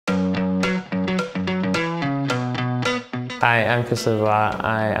Hi, I'm Christopher.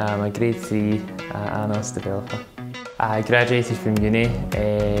 I am a grade 3 analyst developer. I graduated from uni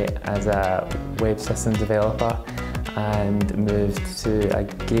as a web system developer and moved to a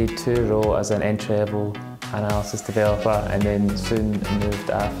grade 2 role as an entry-level analysis developer, and then soon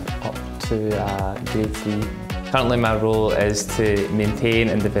moved up to grade 3. Currently my role is to maintain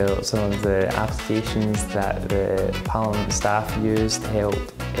and develop some of the applications that the Parliament staff use to help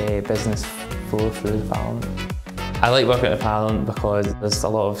business flow through the Parliament. I like working at the Parliament because there's a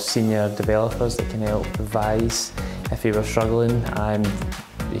lot of senior developers that can help advise if you were struggling, and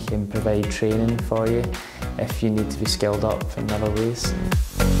they can provide training for you if you need to be skilled up in other ways.